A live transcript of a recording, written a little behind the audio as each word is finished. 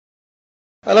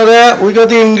Hello there, we got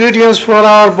the ingredients for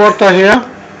our bortha here.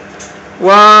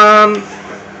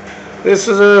 This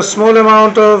is a small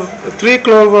amount of 3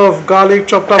 cloves of garlic,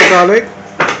 chopped up garlic,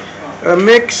 a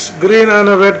mixed green and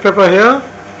a red pepper here,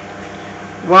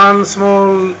 1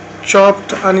 small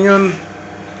chopped onion,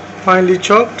 finely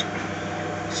chopped,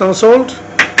 some salt,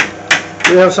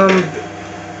 we have some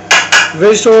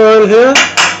vegetable oil here,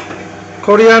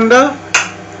 coriander,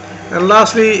 and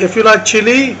lastly, if you like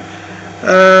chili,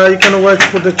 you can always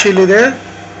put the chili there.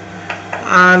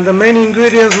 And the main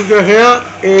ingredients we got here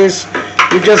is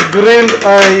we just grilled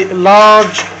a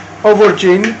large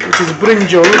aubergine, which is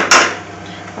brinjal,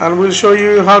 and we'll show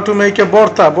you how to make a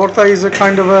bortha. Bortha is a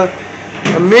kind of a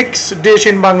mixed dish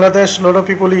in Bangladesh. A lot of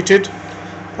people eat it,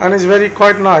 and it's very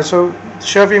quite nice. So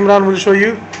Chef Imran will show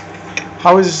you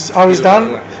how it's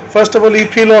done. First of all, you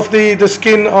peel off the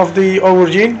skin of the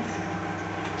aubergine.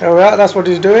 There we are. That's what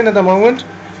he's doing at the moment.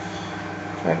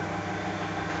 And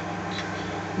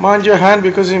mind your hand,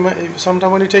 because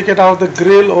sometimes when you take it out of the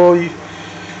grill or you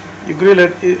grill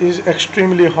it, it is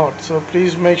extremely hot, so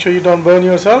please make sure you don't burn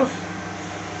yourself.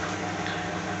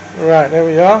 Right, there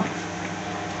we are.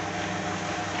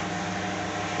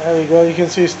 There we go, you can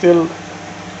see it's still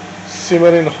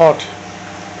simmering hot.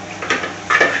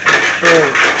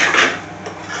 Okay.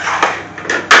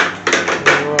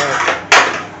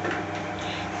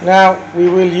 Right. Now we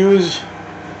will use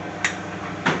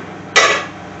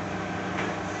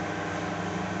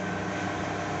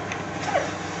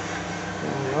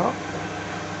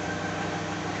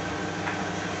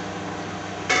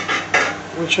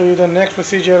We'll show you the next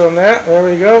procedure on that. There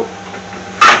we go.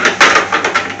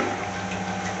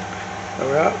 There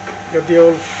we are. Get the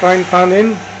old frying pan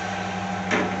in.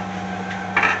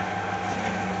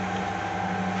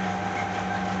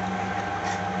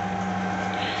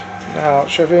 Now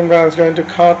Chef Imran is going to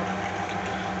cut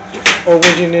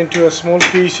aubergine into a small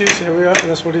pieces. Here we are.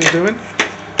 That's what he's doing.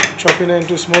 Chopping it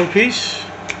into small piece.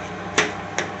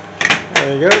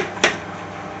 There you go.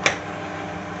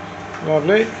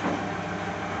 Lovely.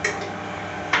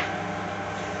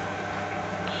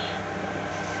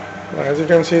 As you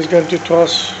can see, he's going to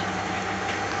toss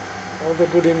all the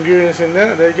good ingredients in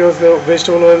there. There goes the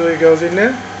vegetable oil that goes in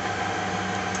there.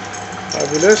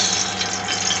 Fabulous.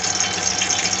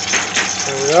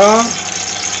 There we are.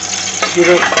 Give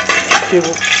a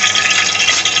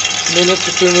minute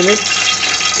to 2 minutes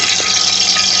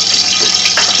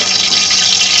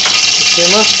to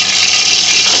simmer.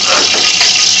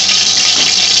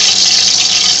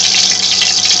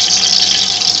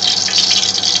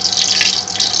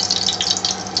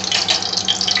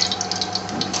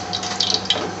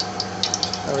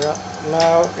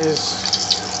 Now is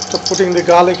putting the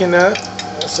garlic in there.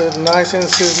 So nice and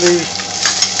sizzly.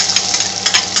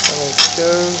 There we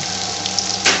go.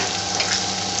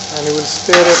 And you will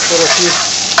stir it for a few.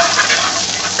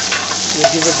 You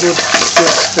give a good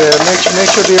stir.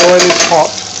 Make sure the oil is hot.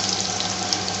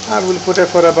 And we'll put it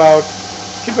for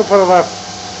keep it for about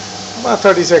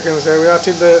 30 seconds. There we are,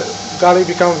 till the garlic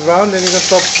becomes brown. Then you can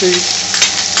top the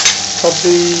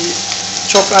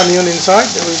chopped onion inside.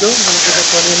 There we go. I'm going to put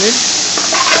the onion in.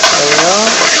 There we are.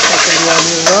 Chopping the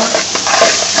onion now.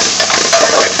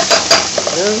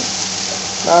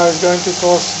 Now it's going to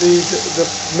toss the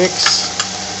mix,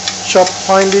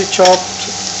 finely chopped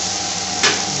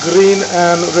green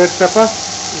and red pepper.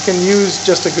 You can use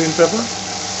just a green pepper,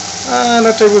 and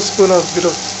a tablespoon of bit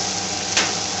of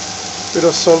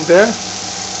salt there.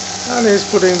 And he's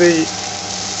putting the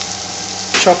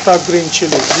chopped up green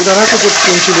chili. You don't have to put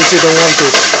green chili if you don't want to.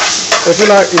 If you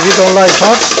don't like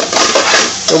hot,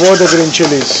 avoid the green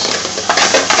chilies.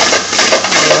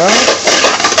 Yeah.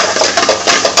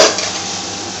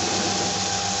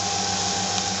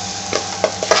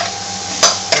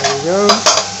 There we go.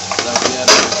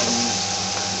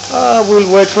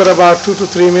 We'll wait for about 2 to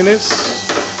 3 minutes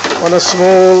on a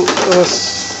small.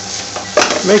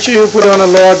 Make sure you put it on a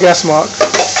lower gas mark.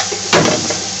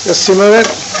 Just simmer it.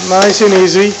 Nice and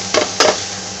easy.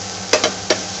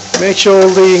 Make sure all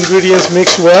the ingredients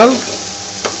mix well.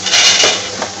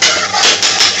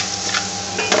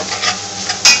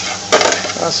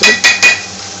 That's it.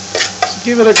 So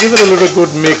give it a little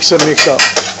good mix and mix up.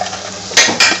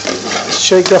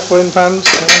 Shake the frying pan in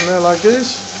there like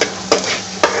this.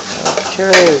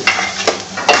 Okay.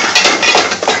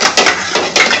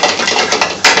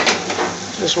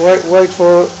 Just wait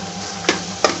for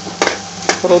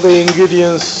all the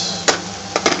ingredients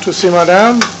to simmer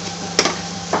down.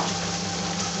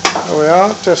 There we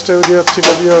are. Test it with your tip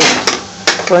of your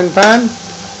frying pan.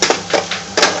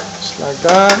 Just like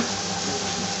that.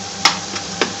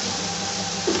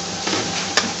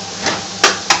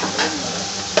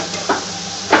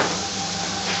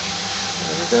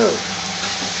 go.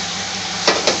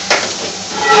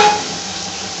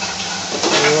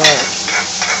 Right.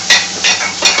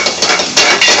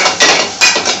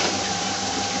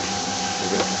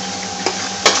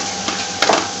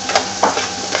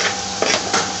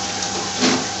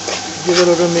 Give it a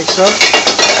little mix up.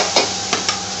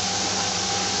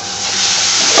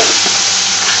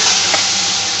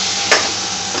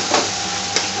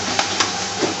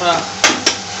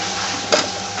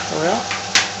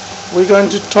 We're going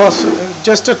to toss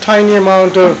just a tiny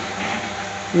amount of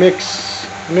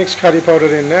mixed curry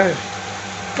powder in there.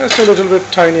 Just a little bit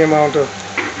tiny amount of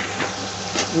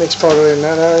mixed powder in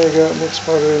there. There you go, mixed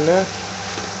powder in there.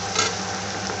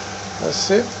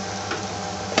 That's it.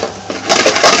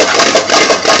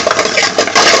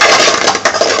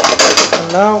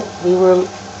 And now we will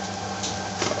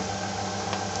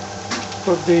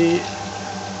put the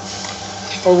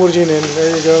aubergine in.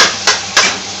 There you go.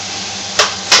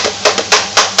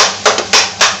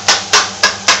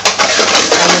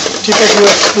 Tip of your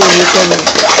spoon, you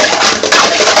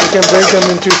can break them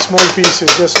into small pieces,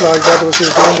 just like that was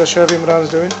doing, the Chef Imran's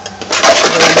doing.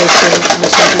 Mix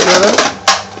them together.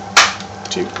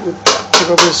 With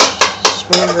tip of his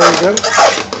spoon, there you go.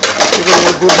 Give it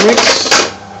a good mix.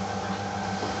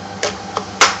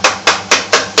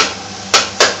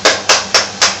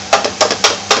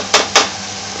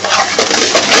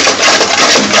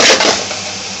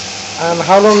 And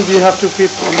how long do you have to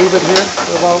leave it here?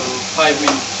 About 5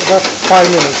 minutes. About 5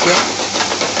 minutes, yeah?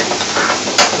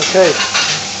 Okay.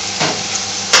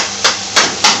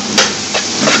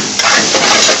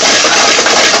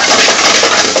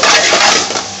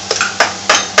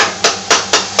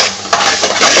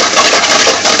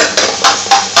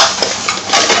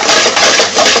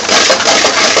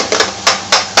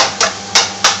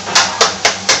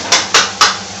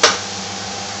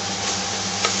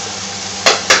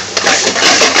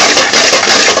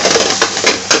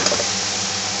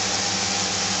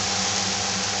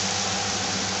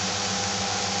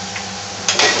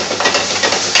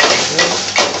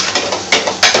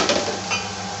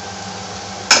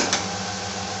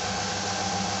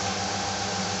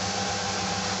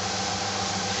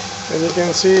 As you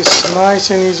can see, it's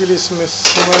nice and easily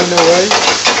simmering away.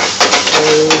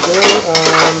 There we go,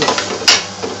 and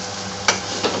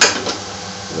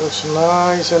looks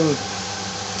nice, and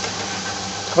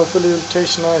hopefully it will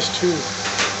taste nice too.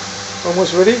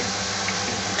 Almost ready.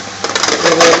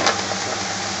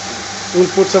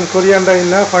 We'll put some coriander in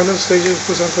now. Final stage, we'll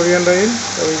put some coriander in.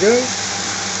 There we go.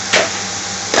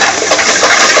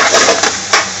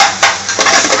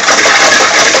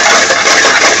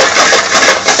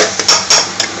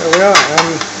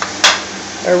 And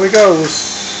there we go. I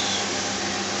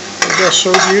just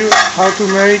showed you how to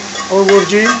make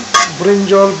aubergine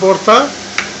brinjal bortha,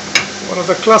 one of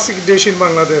the classic dish in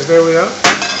Bangladesh. There we are.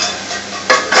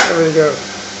 There we go.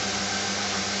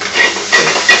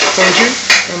 Thank you,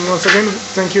 and once again,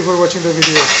 thank you for watching the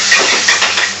video.